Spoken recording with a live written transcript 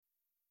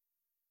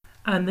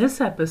On this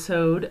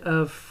episode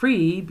of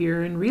Free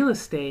Beer and Real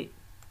Estate.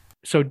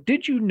 So,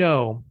 did you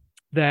know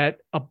that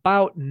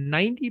about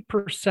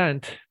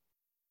 90%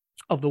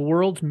 of the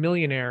world's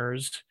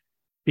millionaires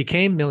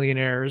became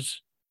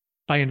millionaires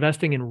by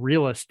investing in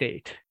real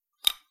estate?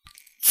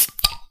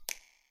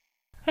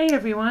 Hey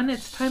everyone,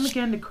 it's time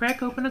again to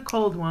crack open a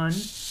cold one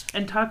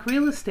and talk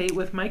real estate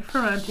with Mike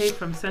Ferrante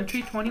from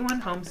Century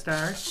 21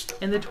 Homestar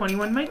and the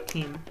 21 Mike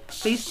team,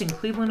 based in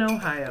Cleveland,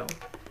 Ohio.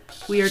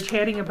 We are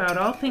chatting about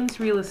all things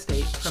real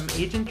estate, from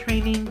agent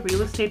training,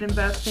 real estate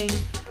investing,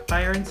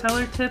 buyer and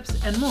seller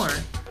tips, and more.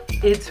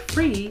 It's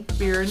Free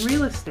Beer and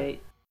Real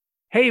Estate.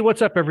 Hey,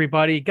 what's up,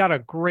 everybody? Got a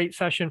great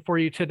session for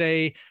you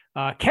today.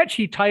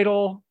 Catchy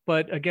title,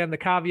 but again, the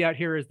caveat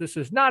here is this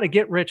is not a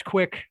get rich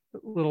quick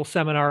little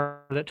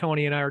seminar that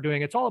Tony and I are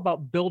doing. It's all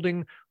about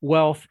building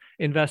wealth,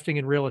 investing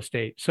in real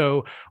estate.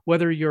 So,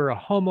 whether you're a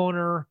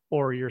homeowner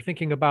or you're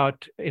thinking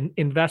about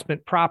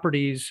investment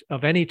properties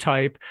of any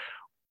type,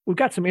 we've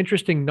got some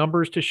interesting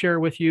numbers to share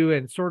with you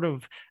and sort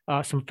of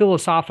some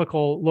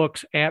philosophical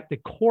looks at the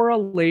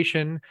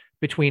correlation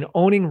between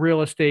owning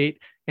real estate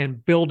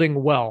and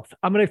building wealth.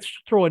 I'm going to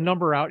throw a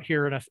number out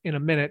here in a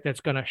minute that's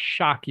going to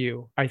shock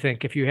you, I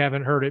think, if you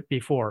haven't heard it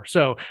before.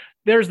 So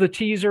there's the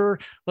teaser.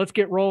 Let's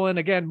get rolling.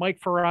 Again, Mike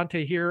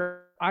Ferrante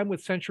here. I'm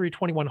with Century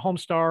 21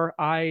 Homestar.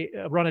 I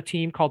run a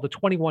team called the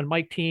 21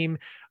 Mike team.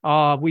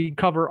 We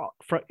cover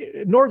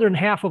northern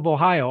half of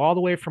Ohio, all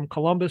the way from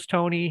Columbus,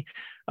 Tony,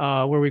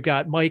 where we've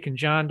got Mike and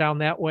John down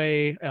that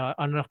way.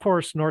 And of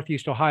course,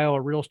 Northeast Ohio,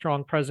 a real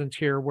strong presence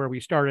here where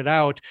we started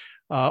out.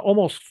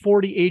 Almost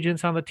 40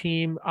 agents on the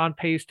team, on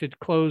pace to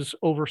close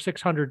over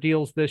 600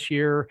 deals this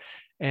year.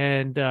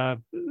 And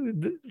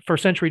for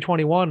Century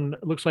 21,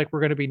 it looks like we're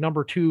going to be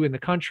number 2 in the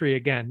country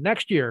again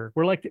next year.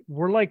 We're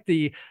like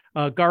the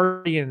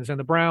Guardians and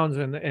the Browns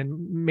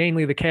and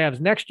mainly the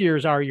Cavs. Next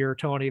year's our year,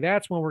 Tony.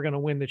 That's when we're going to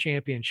win the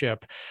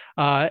championship.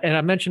 And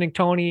I'm mentioning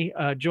Tony,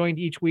 joined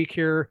each week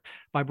here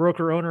by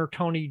broker owner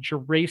Tony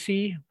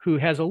Geraci, who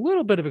has a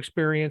little bit of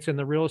experience in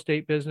the real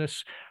estate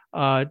business.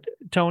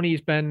 Tony's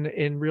been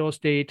in real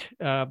estate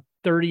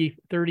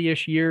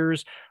 30-ish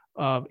years.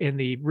 In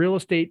the real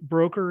estate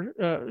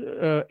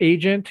broker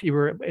agent. You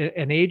were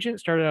an agent,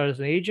 started out as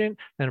an agent,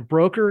 then a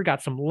broker,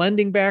 got some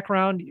lending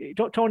background.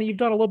 Tony, you've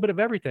done a little bit of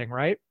everything,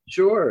 right?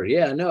 Sure.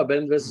 Yeah, no, I've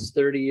been in business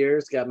 30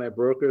 years, got my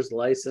broker's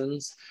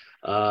license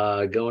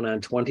going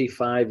on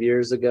 25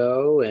 years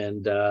ago,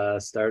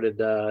 and started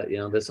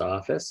this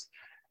office,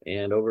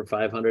 and over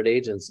 500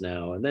 agents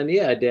now. And then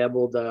I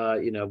dabbled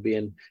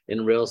being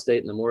in real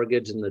estate and the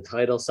mortgage and the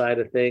title side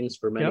of things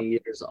for many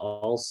years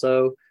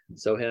also.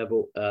 So have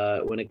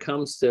when it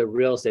comes to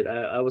real estate,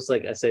 I was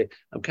like, I say,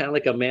 I'm kind of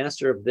like a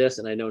master of this,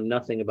 and I know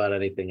nothing about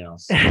anything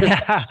else.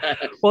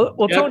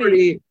 well,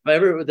 Jeopardy,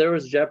 if there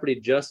was Jeopardy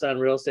just on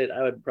real estate,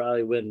 I would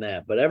probably win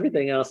that. But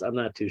everything else, I'm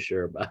not too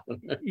sure about.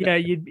 Yeah,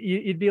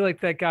 you'd be like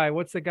that guy.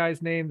 What's the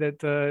guy's name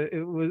that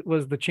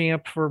was the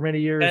champ for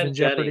many years Ken in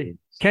Jeopardy? Jennings.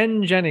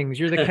 Ken Jennings.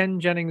 You're the Ken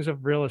Jennings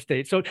of real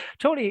estate. So,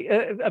 Tony,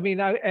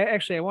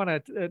 I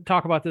want to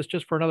talk about this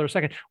just for another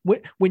second.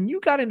 When you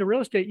got into real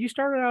estate, you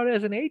started out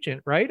as an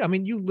agent, right? I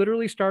mean, you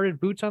literally started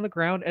boots on the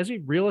ground as a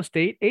real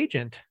estate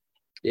agent.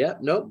 Yeah,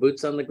 no,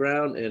 boots on the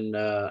ground. And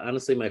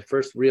honestly, my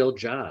first real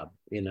job,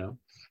 I No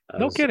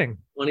was kidding.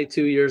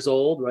 22 years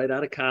old, right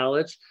out of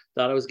college.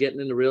 Thought I was getting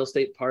into real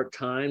estate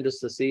part-time just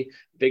to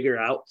figure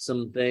out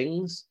some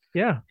things.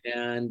 Yeah.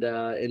 And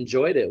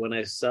enjoyed it. When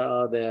I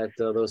saw that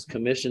those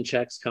commission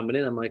checks coming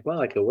in, I'm like,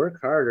 well, I could work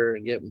harder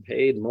and get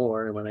paid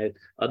more. And when I had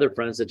other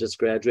friends that just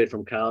graduated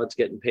from college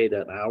getting paid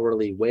an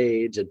hourly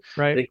wage, and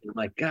Right. thinking,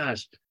 like,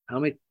 gosh, how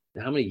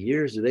many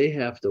years do they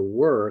have to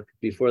work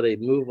before they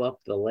move up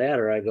the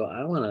ladder? I go,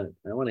 I want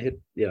to hit,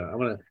 I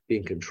want to be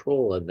in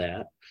control of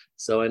that.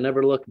 So I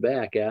never looked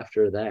back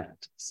after that.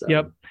 So.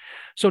 Yep.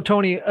 So,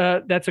 Tony,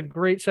 that's a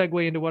great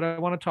segue into what I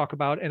want to talk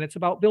about, and it's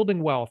about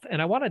building wealth.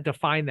 And I want to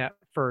define that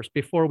first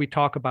before we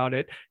talk about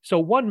it. So,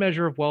 one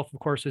measure of wealth, of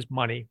course, is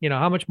money.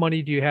 How much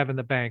money do you have in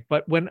the bank?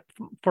 But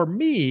for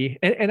me,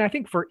 and I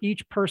think for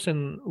each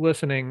person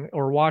listening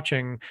or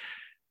watching,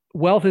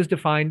 wealth is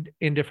defined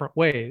in different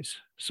ways.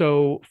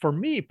 So, for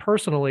me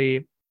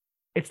personally,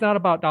 it's not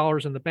about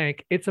dollars in the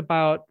bank. It's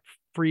about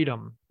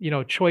freedom,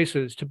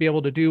 choices to be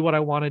able to do what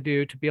I want to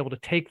do, to be able to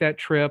take that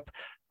trip,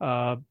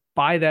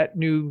 buy that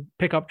new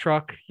pickup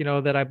truck,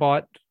 that I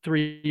bought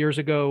 3 years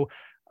ago.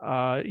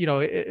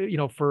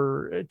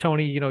 For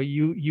Tony,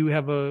 you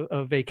have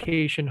a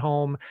vacation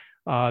home.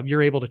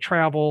 You're able to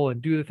travel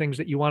and do the things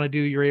that you want to do.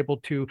 You're able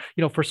to,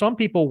 for some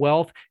people,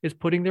 wealth is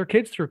putting their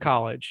kids through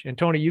college. And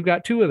Tony, you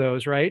got 2 of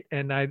those, right?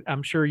 And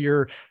I'm sure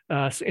you're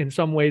in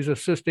some ways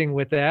assisting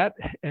with that.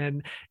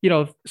 And,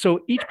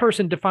 so each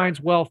person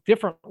defines wealth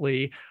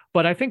differently.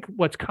 But I think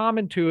what's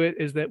common to it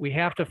is that we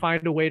have to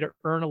find a way to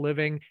earn a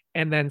living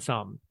and then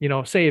some,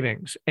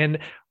 savings. And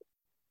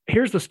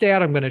here's the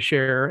stat I'm going to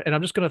share, and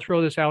I'm just going to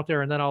throw this out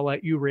there and then I'll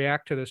let you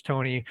react to this,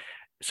 Tony.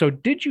 So,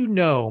 did you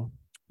know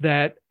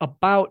that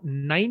about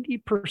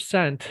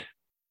 90%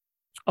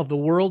 of the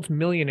world's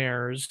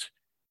millionaires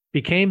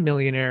became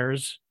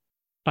millionaires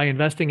by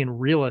investing in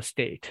real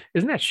estate.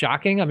 Isn't that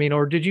shocking? I mean,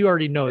 or did you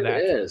already know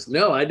that? It is.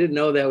 No, I didn't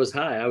know that was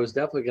high. I was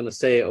definitely going to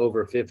say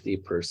over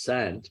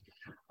 50%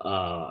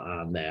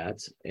 on that.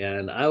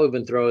 And I would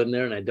even throw in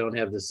there, and I don't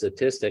have the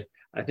statistic.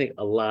 I think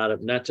a lot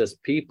of not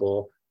just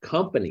people,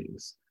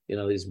 companies,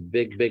 these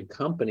big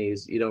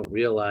companies, you don't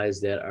realize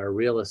that our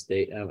real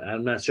estate,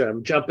 I'm not sure,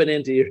 I'm jumping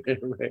into your,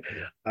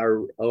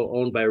 are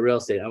owned by real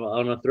estate. I'm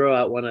going to throw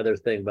out one other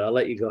thing, but I'll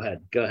let you go ahead.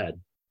 Go ahead.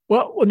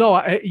 Well,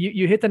 no,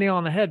 you hit the nail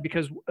on the head,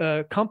 because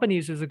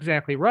companies is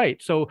exactly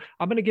right. So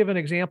I'm going to give an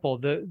example.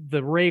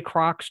 The Ray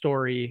Kroc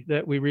story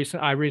that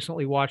I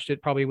recently watched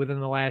it probably within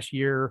the last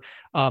year.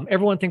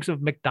 Everyone thinks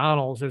of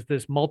McDonald's as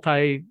this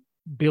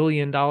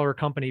multi-billion-dollar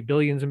company,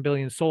 billions and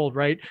billions sold,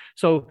 right?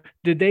 So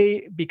did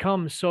they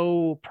become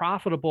so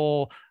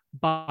profitable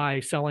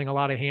by selling a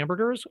lot of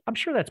hamburgers? I'm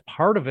sure that's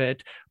part of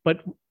it,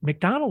 but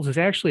McDonald's is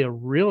actually a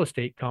real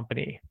estate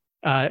company.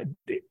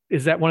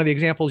 Is that one of the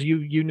examples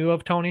you knew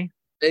of, Tony?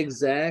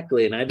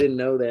 Exactly. And I didn't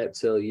know that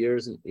till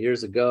years and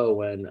years ago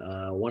when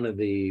one of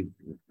the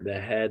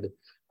head,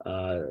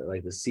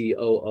 like the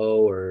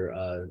COO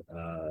or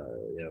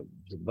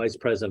vice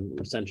president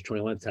of Century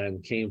 21 at the time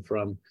came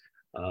from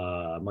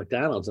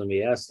McDonald's, and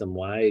we asked him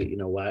why,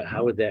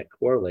 how would that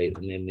correlate?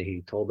 And then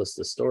he told us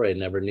the story. I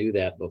never knew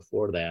that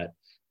before that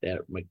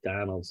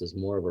McDonald's is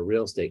more of a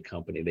real estate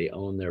company. They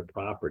own their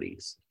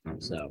properties.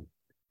 Mm-hmm. So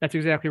that's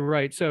exactly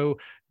right. So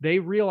they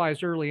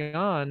realized early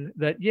on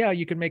that, yeah,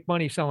 you can make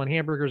money selling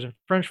hamburgers and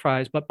French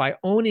fries, but by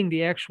owning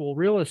the actual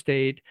real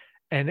estate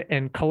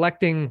and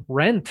collecting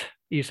rent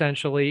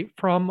essentially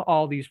from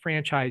all these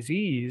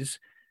franchisees,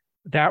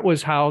 that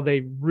was how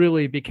they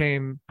really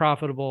became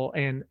profitable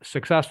and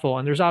successful.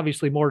 And there's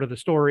obviously more to the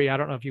story. I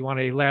don't know if you want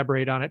to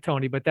elaborate on it,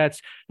 Tony, but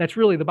that's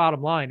really the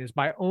bottom line, is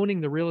by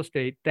owning the real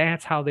estate,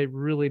 that's how they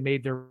really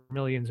made their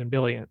millions and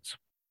billions.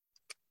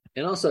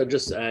 And also,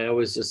 I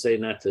always just say,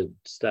 not to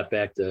step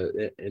back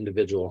to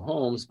individual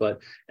homes, but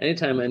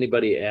anytime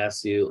anybody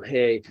asks you,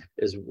 hey,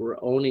 is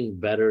renting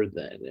better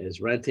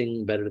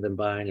than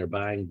buying, or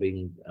buying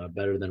being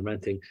better than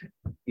renting?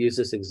 Use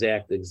this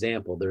exact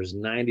example. There's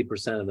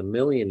 90% of the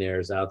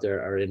millionaires out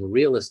there are in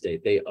real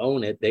estate. They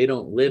own it. They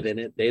don't live in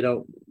it. They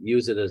don't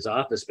use it as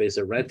office space.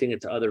 They're renting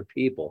it to other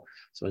people.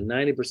 So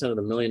 90% of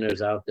the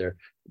millionaires out there,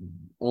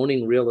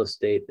 owning real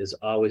estate is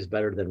always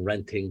better than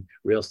renting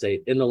real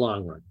estate in the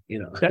long run,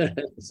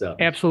 So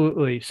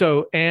absolutely.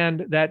 So,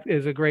 and that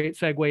is a great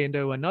segue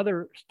into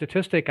another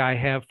statistic I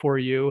have for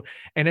you,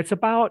 and it's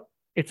about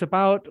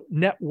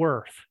net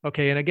worth.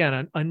 Okay. And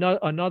again,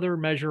 another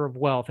measure of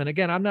wealth. And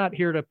again, I'm not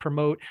here to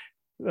promote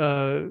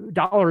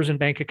dollars in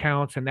bank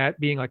accounts and that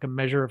being like a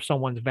measure of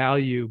someone's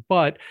value.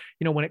 But,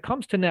 when it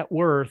comes to net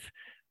worth,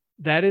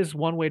 that is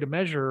one way to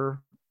measure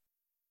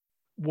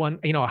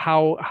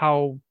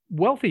how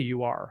wealthy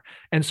you are.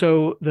 And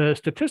so the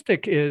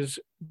statistic is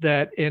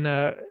that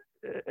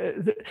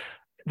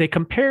they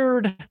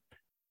compared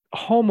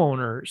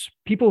homeowners,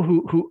 people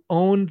who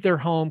owned their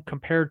home,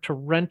 compared to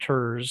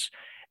renters.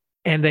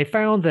 And they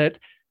found that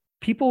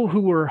people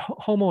who were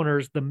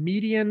homeowners, the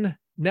median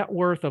net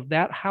worth of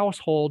that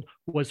household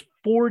was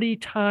 40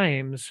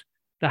 times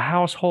the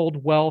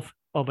household wealth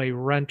of a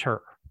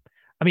renter.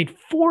 I mean,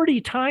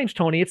 40 times,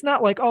 Tony. It's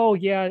not like, oh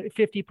yeah,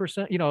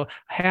 50%,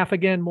 half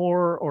again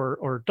more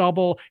or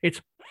double.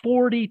 It's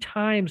 40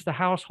 times the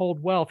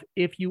household wealth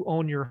if you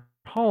own your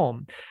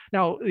home.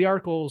 Now, the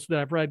articles that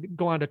I've read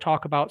go on to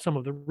talk about some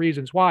of the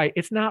reasons why.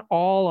 It's not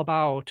all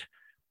about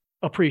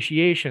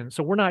appreciation.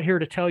 So we're not here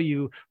to tell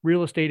you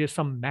real estate is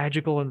some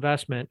magical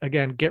investment.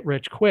 Again, get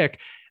rich quick.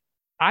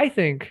 I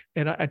think,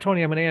 and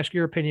Tony, I'm going to ask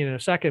your opinion in a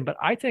second, but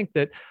I think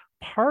that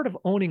part of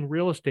owning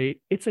real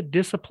estate, it's a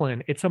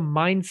discipline, it's a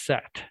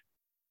mindset,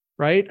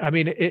 right? I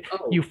mean,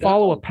 you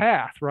follow a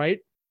path, right?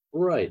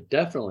 Right,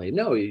 definitely.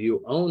 No,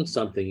 you own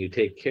something, you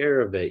take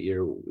care of it,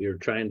 you're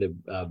trying to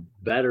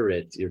better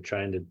it, you're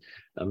trying to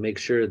make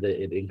sure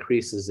that it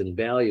increases in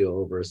value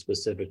over a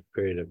specific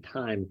period of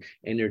time,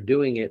 and you're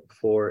doing it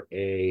for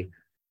a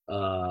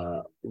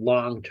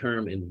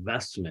long-term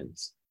investment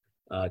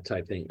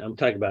type thing. I'm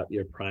talking about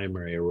your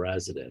primary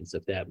residence,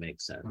 if that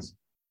makes sense.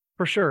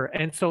 For sure.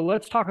 And so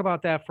let's talk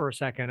about that for a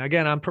second.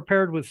 Again, I'm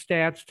prepared with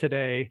stats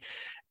today.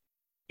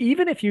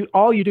 Even if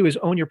all you do is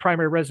own your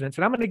primary residence,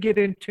 and I'm going to get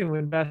into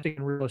investing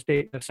in real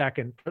estate in a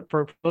second.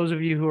 For those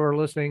of you who are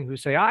listening who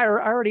say, I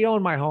already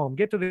own my home,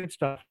 get to the good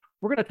stuff.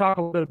 We're going to talk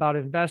a little bit about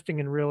investing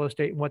in real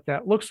estate and what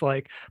that looks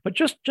like. But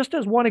just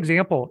as one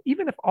example,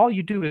 even if all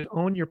you do is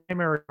own your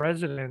primary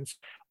residence,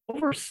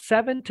 over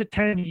 7 to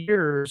 10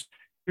 years,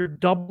 you're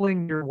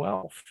doubling your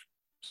wealth.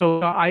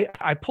 So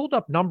I pulled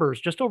up numbers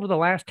just over the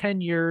last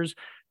 10 years,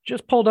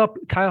 just pulled up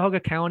Cuyahoga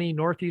County,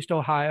 Northeast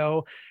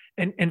Ohio.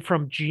 And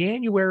from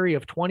January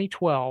of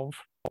 2012,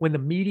 when the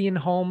median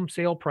home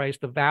sale price,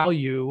 the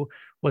value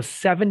was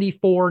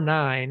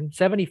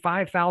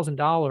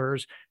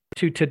 $75,000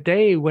 to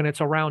today, when it's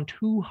around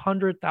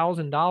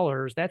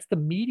 $200,000, that's the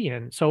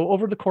median. So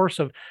over the course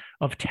of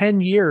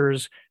 10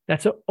 years,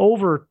 That's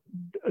over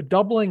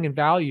doubling in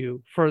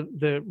value for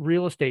the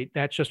real estate.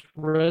 That's just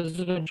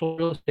residential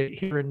real estate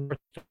here in North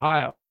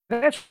Ohio.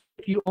 That's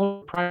if you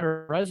own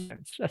primary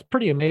residence. That's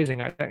pretty amazing,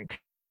 I think.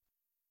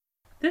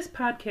 This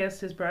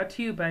podcast is brought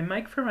to you by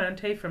Mike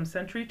Ferrante from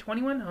Century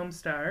 21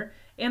 Homestar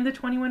and the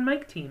 21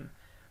 Mike team,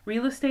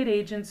 real estate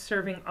agents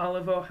serving all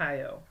of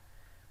Ohio.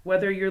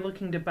 Whether you're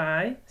looking to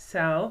buy,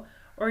 sell,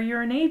 or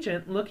you're an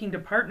agent looking to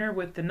partner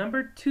with the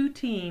 #2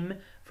 team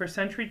for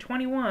Century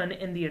 21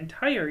 in the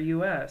entire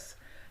U.S.,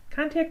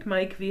 contact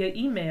Mike via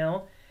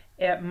email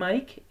at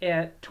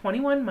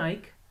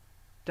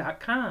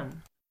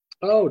mike@21mike.com.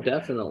 Oh,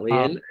 definitely.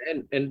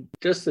 And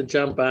just to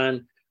jump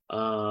on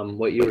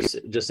what you were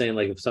just saying,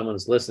 like if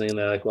someone's listening,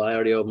 they're like, well, I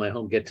already own my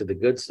home, get to the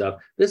good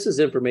stuff. This is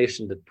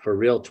information for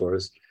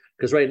realtors.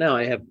 Because right now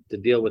I have to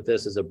deal with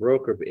this as a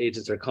broker.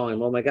 Agents are calling,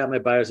 oh my God, my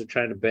buyers are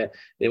trying to bet.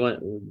 They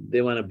want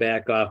to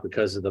back off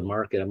because of the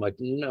market. I'm like,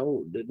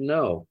 no.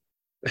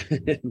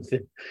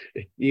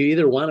 You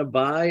either want to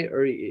buy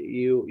or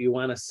you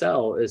want to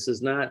sell. This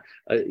is not,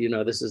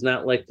 this is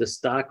not like the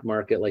stock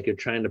market, like you're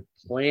trying to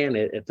plan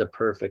it at the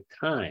perfect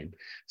time.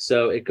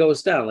 So it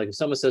goes down. Like if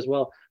someone says,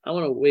 well, I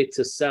want to wait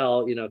to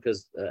sell,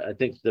 because I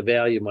think the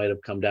value might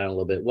have come down a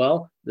little bit.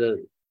 Well,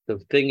 the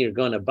thing you're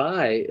going to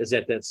buy is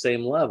at that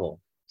same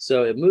level.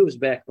 So it moves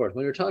back and forth.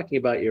 When you're talking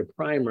about your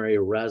primary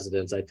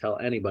residence, I tell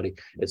anybody,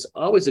 it's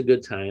always a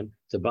good time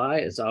to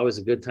buy. It's always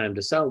a good time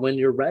to sell when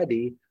you're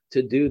ready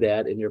to do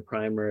that in your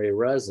primary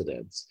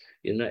residence.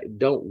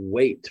 Don't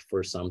wait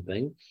for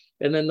something.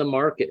 And then the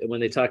market,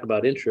 when they talk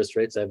about interest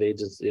rates, I have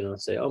agents,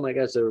 say, oh my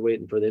gosh, they're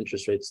waiting for the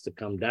interest rates to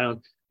come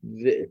down.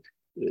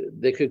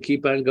 They could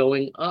keep on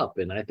going up,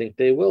 and I think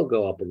they will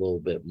go up a little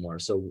bit more.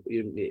 So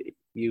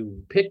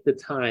you pick the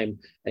time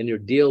and you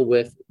deal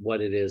with what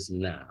it is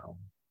now.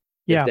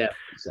 Yeah, that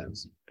makes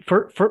sense.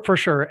 For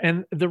sure.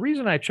 And the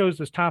reason I chose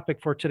this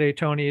topic for today,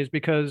 Tony, is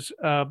because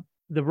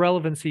the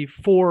relevancy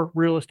for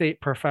real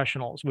estate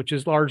professionals, which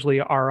is largely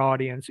our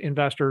audience,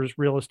 investors,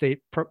 real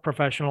estate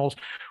professionals.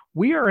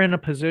 We are in a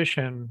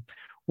position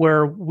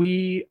where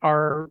we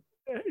are,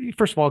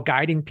 first of all,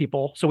 guiding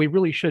people. So we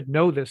really should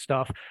know this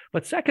stuff.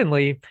 But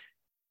secondly,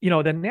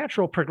 the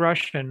natural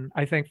progression,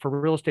 I think, for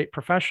real estate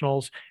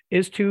professionals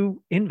is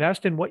to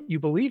invest in what you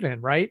believe in,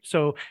 right?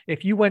 So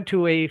if you went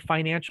to a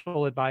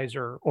financial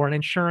advisor or an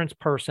insurance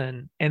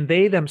person and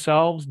they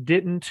themselves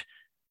didn't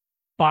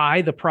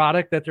buy the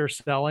product that they're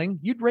selling,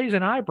 you'd raise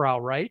an eyebrow,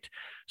 right?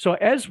 So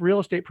as real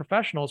estate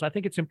professionals, I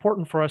think it's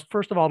important for us,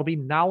 first of all, to be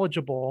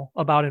knowledgeable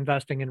about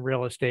investing in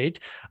real estate,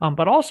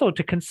 but also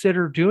to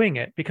consider doing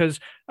it. Because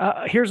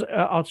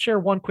I'll share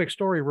one quick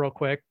story real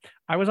quick.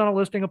 I was on a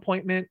listing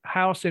appointment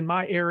house in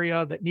my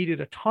area that needed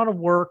a ton of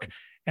work,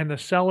 and the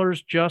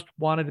sellers just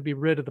wanted to be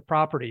rid of the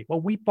property.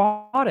 Well, we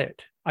bought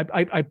it.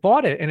 I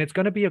bought it, and it's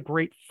going to be a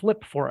great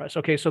flip for us.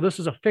 Okay, so this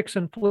is a fix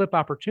and flip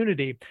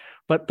opportunity.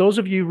 But those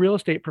of you real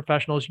estate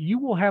professionals, you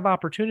will have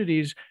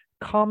opportunities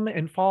come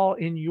and fall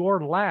in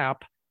your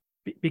lap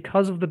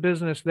because of the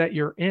business that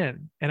you're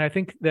in. And I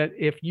think that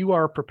if you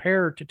are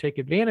prepared to take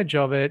advantage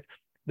of it,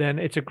 then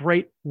it's a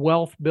great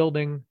wealth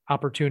building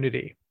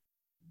opportunity.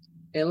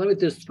 And let me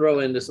just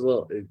throw in just a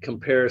little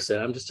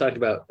comparison. I'm just talking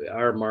about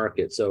our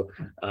market. So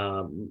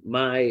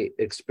my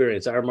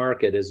experience, our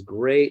market is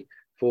great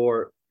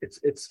for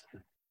it's.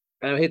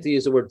 I hate to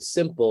use the word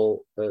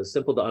simple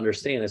to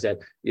understand, is that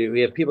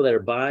we have people that are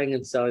buying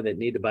and selling that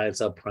need to buy and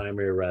sell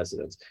primary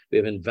residence. We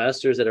have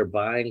investors that are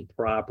buying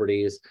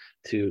properties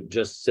to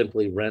just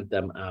simply rent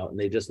them out. And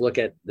they just look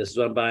at, this is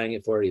what I'm buying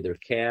it for, either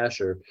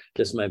cash or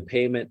this is my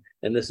payment,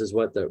 and this is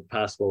what the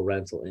possible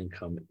rental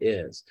income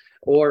is.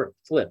 Or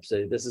flips.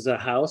 This is a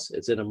house,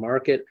 it's in a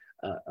market,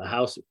 a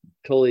house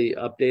totally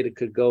updated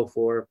could go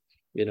for,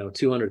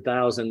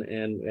 $200,000,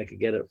 and I could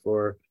get it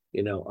for,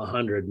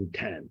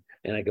 110.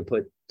 And I could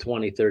put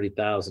 20,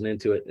 30,000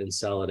 into it and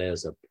sell it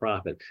as a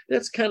profit.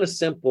 That's kind of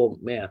simple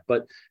math,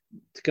 but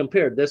to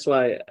compare, that's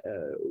why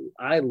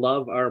I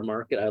love our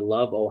market. I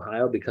love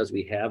Ohio because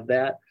we have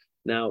that.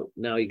 Now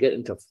you get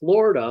into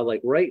Florida,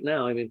 like right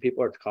now,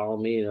 people are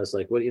calling me, it's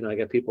like, I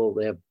got people,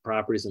 they have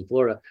properties in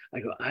Florida. I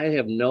go, I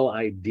have no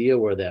idea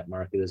where that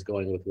market is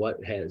going with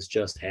what has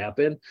just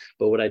happened.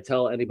 But would I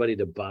tell anybody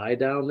to buy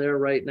down there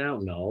right now?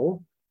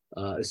 No.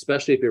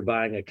 Especially if you're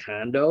buying a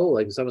condo,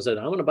 like someone said,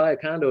 I'm going to buy a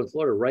condo in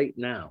Florida right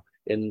now,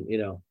 and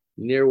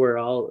near where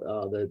all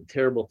the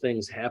terrible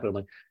things happen. I'm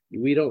like,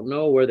 we don't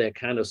know where that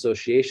condo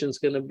association is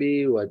going to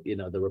be, what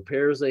the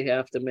repairs they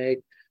have to make.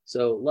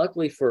 So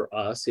luckily for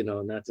us,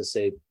 not to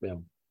say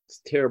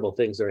terrible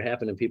things that are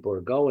happening, people are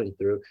going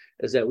through,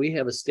 is that we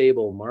have a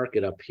stable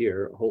market up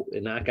here.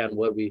 And knock on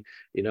wood, we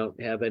don't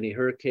have any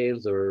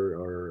hurricanes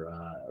or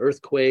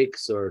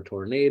earthquakes or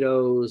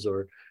tornadoes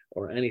or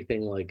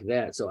anything like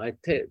that. So I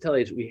tell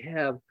you, we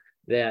have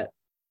that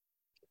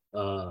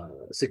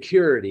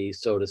security,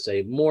 so to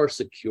say, more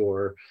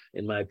secure,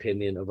 in my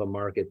opinion, of a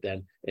market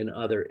than in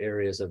other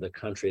areas of the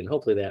country. And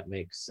hopefully that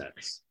makes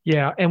sense.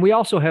 Yeah. And we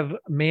also have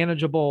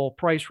manageable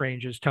price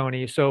ranges,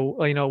 Tony. So,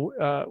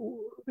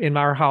 in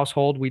our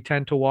household, we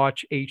tend to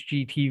watch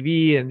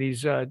HGTV and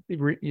these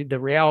the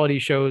reality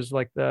shows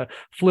like the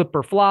Flip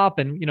or Flop,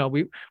 and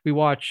we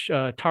watch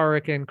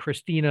Tarek and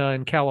Christina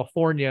in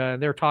California,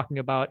 and they're talking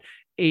about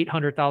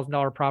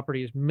 $800,000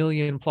 properties,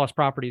 million plus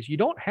properties. You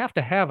don't have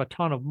to have a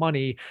ton of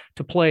money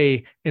to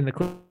play in the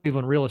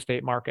Cleveland real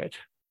estate market.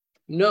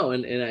 No,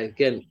 and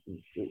again,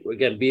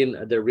 being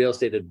the real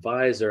estate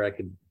advisor, I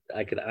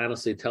could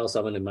honestly tell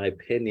someone, in my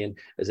opinion,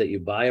 is that you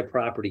buy a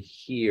property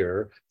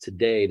here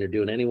today and they're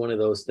doing any one of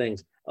those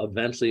things,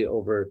 eventually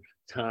over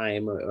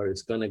time, or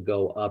it's going to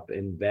go up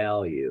in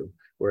value.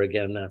 Where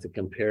again, not to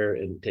compare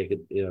and take it,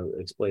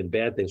 explain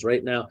bad things.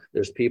 Right now,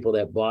 there's people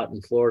that bought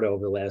in Florida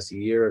over the last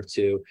year or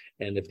two,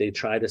 and if they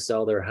try to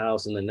sell their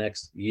house in the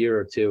next year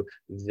or two,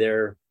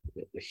 they're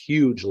a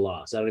huge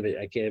loss. We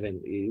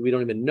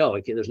don't even know.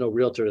 There's no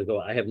realtor to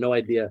go, I have no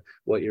idea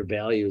what your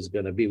value is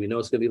going to be. We know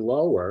it's going to be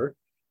lower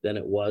than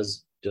it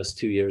was just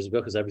 2 years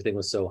ago because everything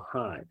was so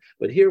high.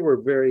 But here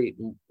we're very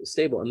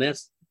stable, and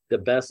that's the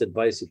best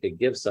advice you could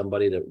give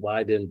somebody, that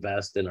why to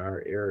invest in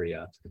our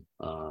area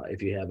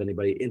if you have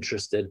anybody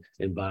interested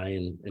in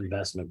buying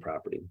investment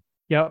property.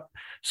 Yep.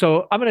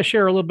 So I'm going to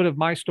share a little bit of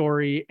my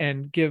story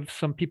and give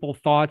some people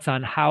thoughts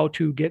on how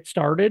to get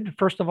started.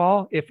 First of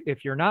all,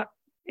 if you're not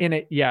in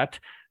it yet,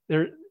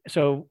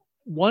 so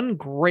one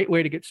great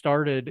way to get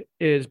started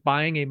is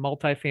buying a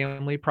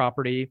multifamily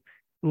property,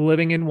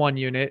 living in one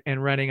unit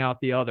and renting out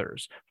the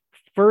others.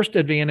 First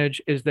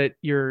advantage is that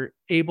you're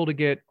able to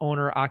get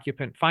owner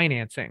occupant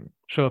financing.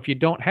 So if you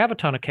don't have a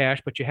ton of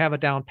cash, but you have a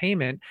down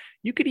payment,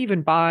 you could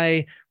even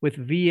buy with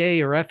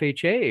VA or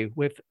FHA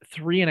with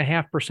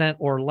 3.5%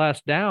 or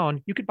less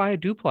down. You could buy a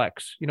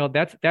duplex.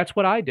 That's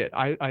what I did.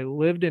 I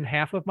lived in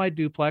half of my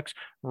duplex,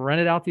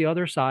 rented out the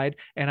other side,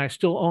 and I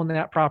still own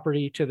that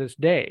property to this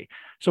day.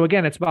 So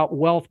again, it's about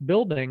wealth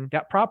building.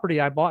 That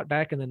property I bought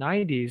back in the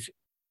 90s,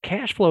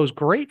 cash flow is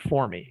great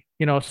for me.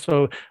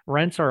 So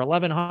rents are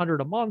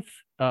 $1,100 a month.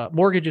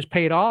 Mortgage is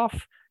paid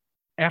off.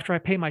 After I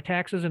pay my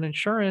taxes and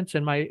insurance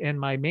and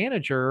my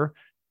manager,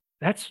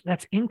 that's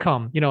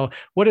income.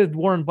 What did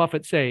Warren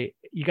Buffett say?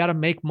 You got to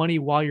make money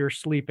while you're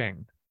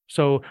sleeping.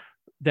 So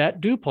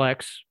that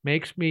duplex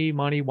makes me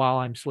money while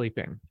I'm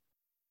sleeping.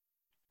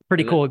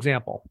 Pretty cool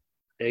example.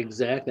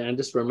 Exactly. I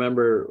just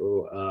remember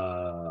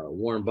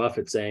Warren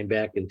Buffett saying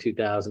back in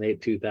 2008,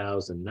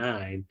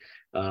 2009,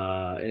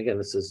 and again,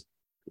 this is,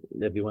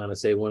 if you want to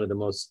say, one of the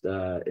most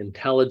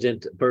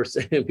intelligent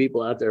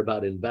people out there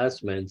about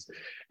investments,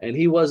 and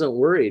he wasn't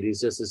worried.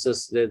 It's just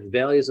the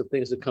values of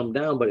things that come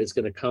down, but it's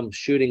going to come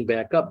shooting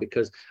back up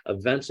because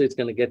eventually it's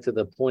going to get to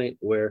the point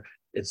where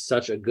it's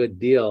such a good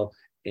deal.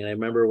 And I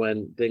remember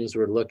when things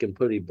were looking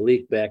pretty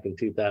bleak back in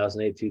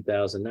 2008,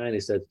 2009, he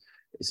said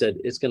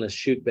it's going to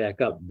shoot back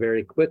up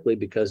very quickly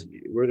because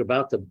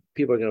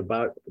people are going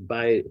to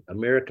buy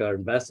America or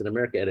invest in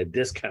America at a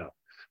discount.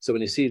 So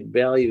when you see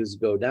values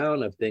go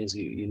down of things,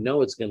 you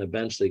know it's going to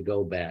eventually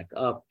go back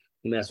up.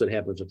 And that's what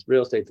happens with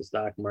real estate, the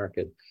stock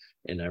market,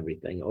 and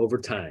everything over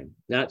time,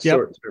 not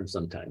short term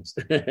sometimes.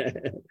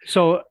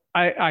 So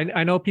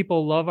I know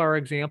people love our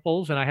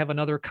examples, and I have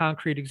another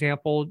concrete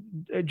example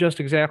just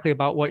exactly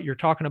about what you're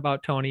talking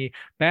about, Tony.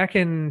 Back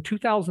in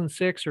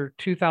 2006 or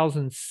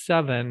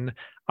 2007,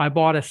 I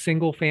bought a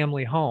single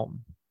family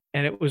home.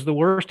 And it was the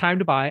worst time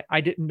to buy.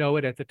 I didn't know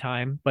it at the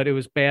time, but it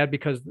was bad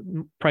because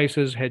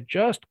prices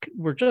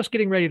were just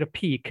getting ready to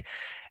peak.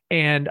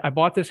 And I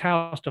bought this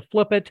house to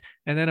flip it.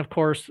 And then, of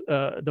course,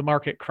 the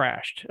market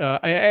crashed.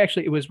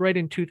 It was right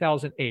in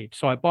 2008.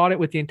 So I bought it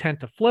with the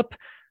intent to flip.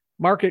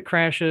 Market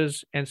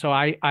crashes. And so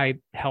I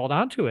held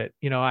on to it.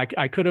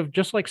 I could have,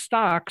 just like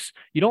stocks,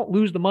 you don't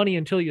lose the money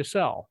until you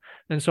sell.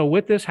 And so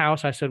with this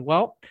house, I said,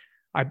 well,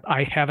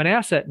 I have an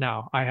asset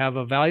now. I have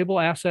a valuable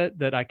asset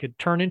that I could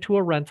turn into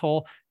a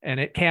rental, and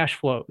it cash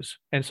flows.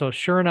 And so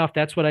sure enough,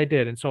 that's what I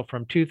did. And so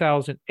from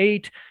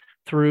 2008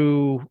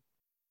 through,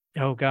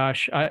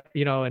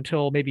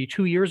 until maybe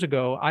 2 years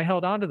ago, I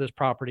held on to this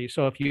property.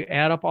 So if you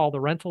add up all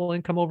the rental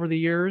income over the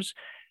years,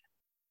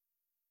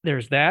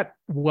 there's that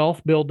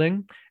wealth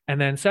building. And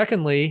then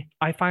secondly,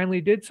 I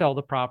finally did sell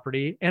the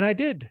property, and I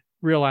did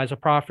realize a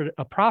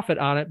profit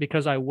on it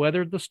because I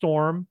weathered the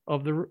storm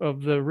of the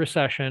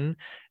recession,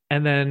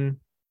 and then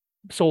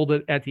sold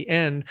it at the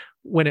end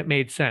when it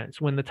made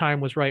sense, when the time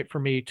was right for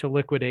me to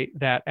liquidate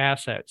that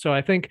asset. So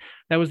I think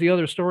that was the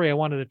other story I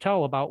wanted to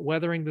tell about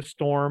weathering the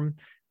storm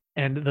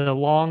and the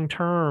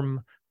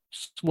long-term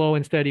slow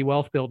and steady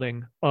wealth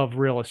building of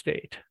real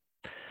estate.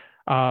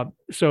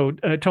 So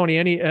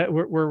Tony,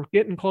 we're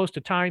getting close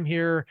to time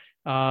here.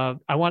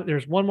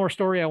 There's one more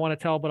story I want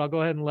to tell, but I'll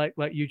go ahead and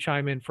let you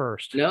chime in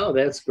first. No,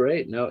 that's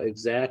great. No,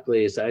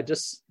 exactly. So I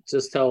just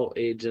tell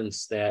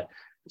agents that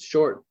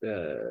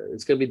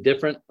it's going to be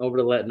different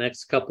over the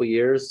next couple of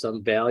years.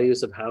 Some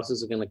values of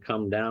houses are going to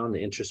come down.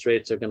 The interest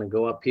rates are going to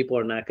go up. People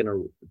are not going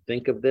to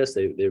think of this.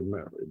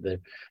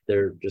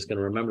 They're just going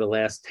to remember the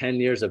last 10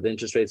 years of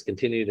interest rates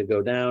continue to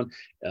go down,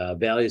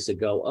 values to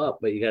go up.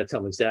 But you got to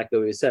tell them exactly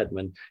what you said.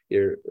 When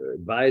your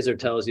advisor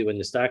tells you when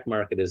the stock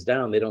market is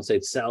down, they don't say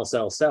sell,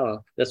 sell,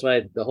 sell. That's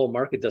why the whole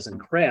market doesn't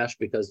crash,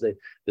 because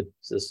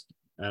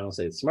I don't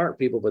say smart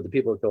people, but the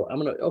people that go,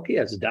 okay,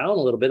 it's down a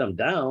little bit. I'm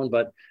down,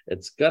 but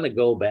it's going to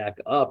go back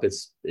up.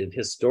 It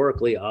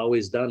historically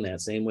always done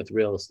that. Same with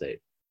real estate.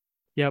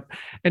 Yep.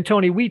 And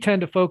Tony, we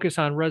tend to focus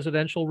on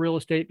residential real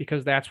estate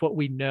because that's what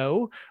we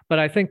know. But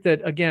I think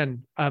that,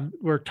 again,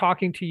 we're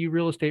talking to you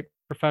real estate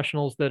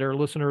professionals that are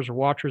listeners or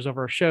watchers of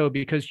our show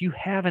because you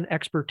have an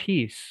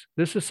expertise.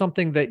 This is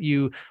something that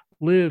you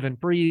live and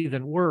breathe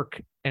and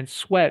work and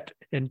sweat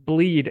and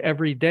bleed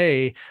every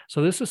day.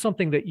 So this is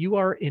something that you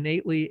are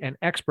innately an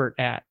expert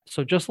at.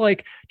 So just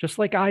like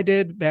I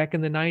did back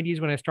in the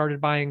 90s when I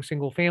started buying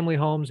single family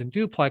homes and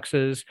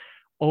duplexes,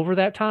 over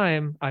that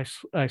time, I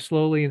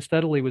slowly and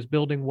steadily was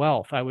building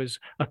wealth. I was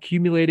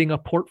accumulating a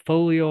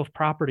portfolio of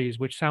properties,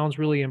 which sounds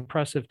really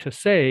impressive to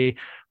say,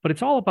 but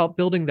it's all about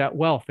building that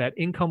wealth, that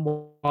income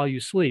while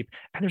you sleep.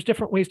 And there's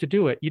different ways to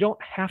do it. You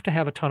don't have to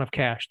have a ton of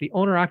cash. The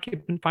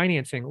owner-occupant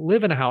financing,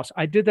 live in a house.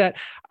 I did that.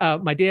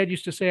 My dad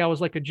used to say I was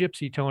like a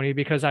gypsy, Tony,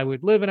 because I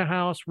would live in a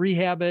house,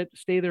 rehab it,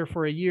 stay there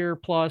for a year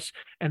plus,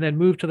 and then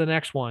move to the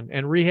next one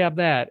and rehab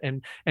that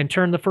and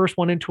turn the first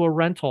one into a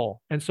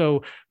rental. And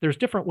so there's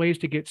different ways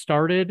to get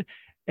started.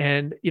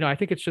 And, I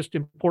think it's just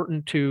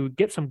important to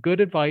get some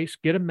good advice,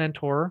 get a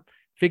mentor,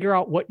 figure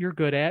out what you're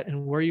good at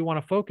and where you want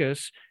to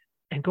focus,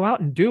 and go out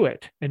and do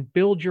it and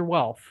build your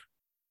wealth.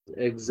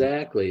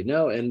 Exactly.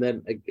 No. And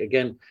then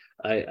again,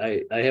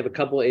 I have a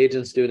couple of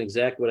agents doing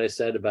exactly what I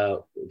said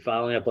about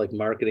following up, like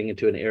marketing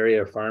into an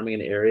area or farming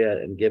an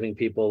area and giving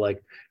people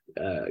like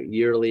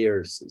yearly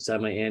or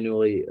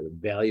semi-annually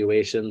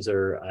valuations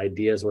or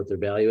ideas what their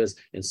value is.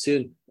 And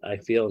soon I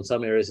feel in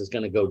some areas it's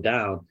going to go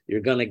down.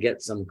 You're going to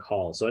get some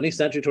calls. So any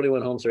Century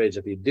 21 Homestar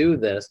agent, if you do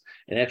this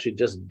and actually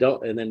just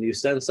don't, and then you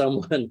send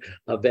someone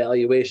a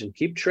valuation,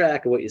 keep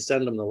track of what you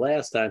send them the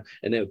last time.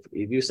 And if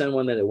you send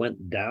one that it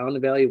went down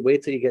in value,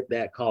 wait till you get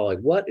that call. Like,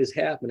 what is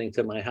happening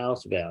to my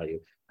house value?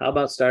 How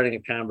about starting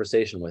a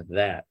conversation with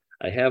that?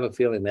 I have a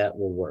feeling that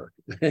will work.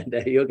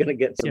 That you're going to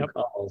get some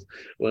calls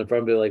from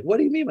people like, what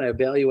do you mean my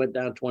value went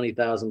down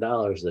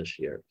 $20,000 this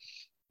year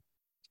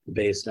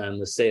based on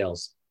the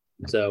sales?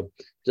 So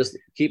just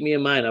keep me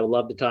in mind. I would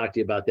love to talk to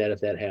you about that if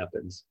that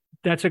happens.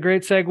 That's a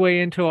great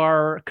segue into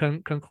our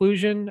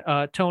conclusion.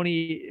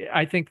 Tony,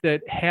 I think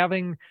that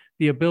having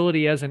the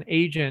ability as an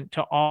agent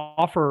to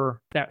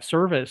offer that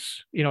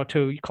service,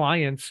 to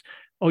clients,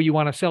 oh, you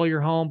want to sell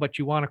your home, but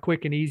you want a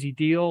quick and easy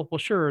deal? Well,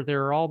 sure.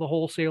 There are all the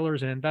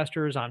wholesalers and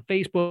investors on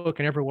Facebook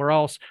and everywhere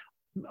else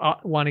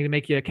wanting to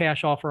make you a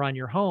cash offer on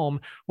your home.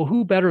 Well,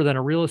 who better than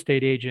a real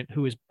estate agent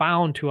who is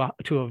bound to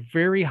a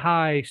very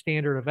high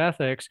standard of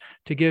ethics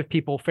to give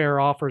people fair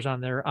offers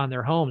on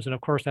their homes? And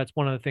of course, that's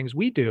one of the things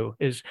we do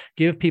is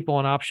give people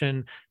an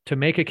option to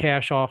make a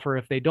cash offer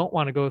if they don't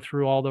want to go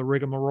through all the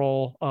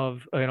rigmarole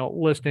of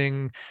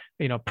listing,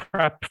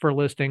 prep for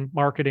listing,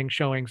 marketing,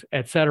 showings,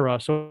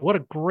 etc. So what a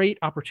great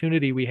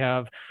opportunity we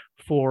have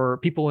for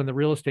people in the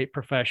real estate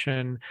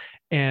profession.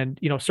 And,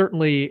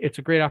 certainly it's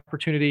a great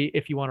opportunity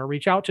if you want to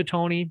reach out to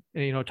Tony,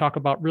 and, talk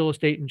about real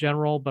estate in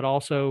general, but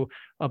also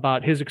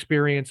about his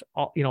experience,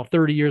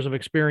 30 years of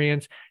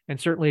experience. And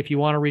certainly if you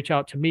want to reach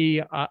out to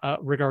me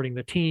regarding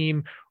the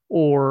team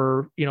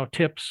or,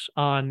 tips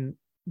on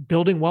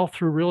building wealth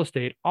through real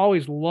estate,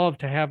 always love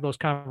to have those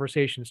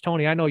conversations.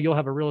 Tony, I know you'll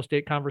have a real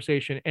estate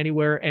conversation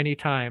anywhere,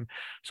 anytime.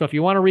 So if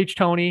you want to reach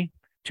Tony,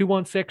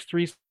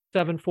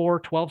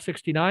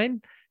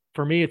 216-374-1269.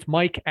 For me, it's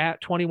Mike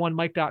at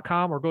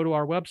 21mike.com, or go to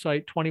our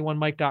website,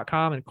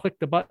 21mike.com, and click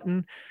the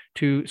button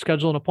to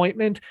schedule an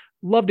appointment.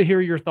 Love to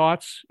hear your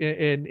thoughts.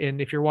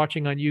 And if you're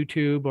watching on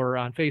YouTube or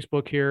on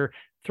Facebook here,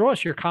 throw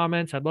us your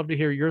comments. I'd love to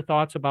hear your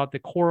thoughts about the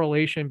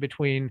correlation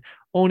between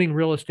owning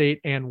real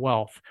estate and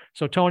wealth.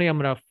 So, Tony, I'm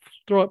going to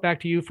throw it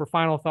back to you for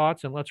final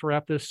thoughts, and let's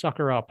wrap this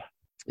sucker up.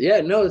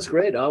 Yeah, no, it's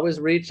great. Always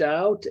reach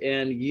out.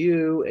 And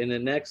the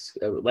next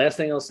last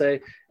thing I'll say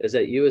is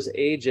that you as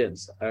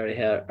agents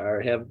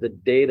have the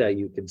data.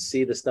 You can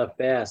see the stuff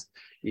fast.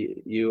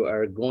 You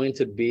are going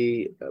to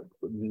be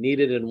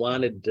needed and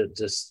wanted to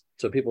just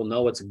so people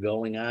know what's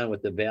going on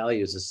with the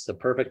values. It's the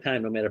perfect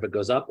time, no matter if it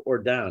goes up or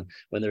down.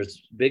 When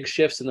there's big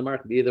shifts in the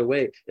market, either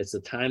way, it's the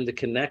time to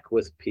connect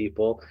with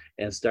people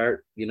and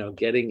start,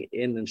 getting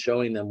in and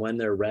showing them when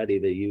they're ready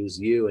to use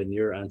you, and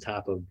you're on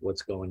top of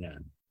what's going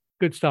on.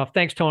 Good stuff.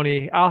 Thanks,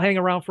 Tony. I'll hang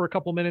around for a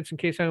couple minutes in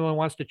case anyone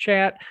wants to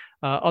chat.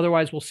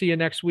 Otherwise, we'll see you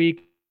next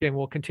week, and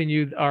we'll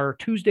continue our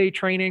Tuesday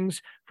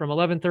trainings from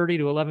 11:30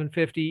 to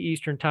 11:50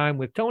 Eastern Time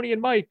with Tony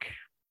and Mike.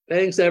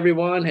 Thanks,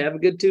 everyone. Have a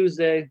good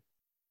Tuesday.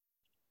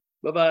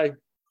 Bye-bye.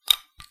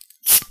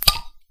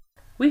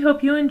 We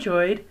hope you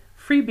enjoyed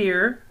Free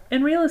Beer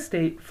and Real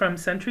Estate from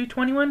Century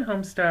 21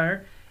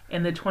 Homestar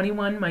and the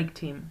 21 Mike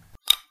team.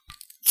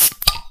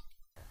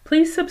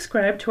 Please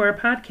subscribe to our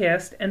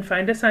podcast and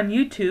find us on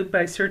YouTube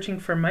by searching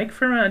for Mike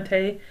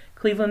Ferrante,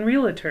 Cleveland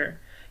Realtor.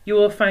 You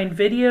will find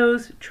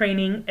videos,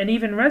 training, and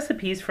even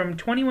recipes from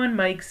 21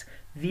 Mike's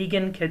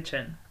Vegan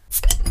Kitchen.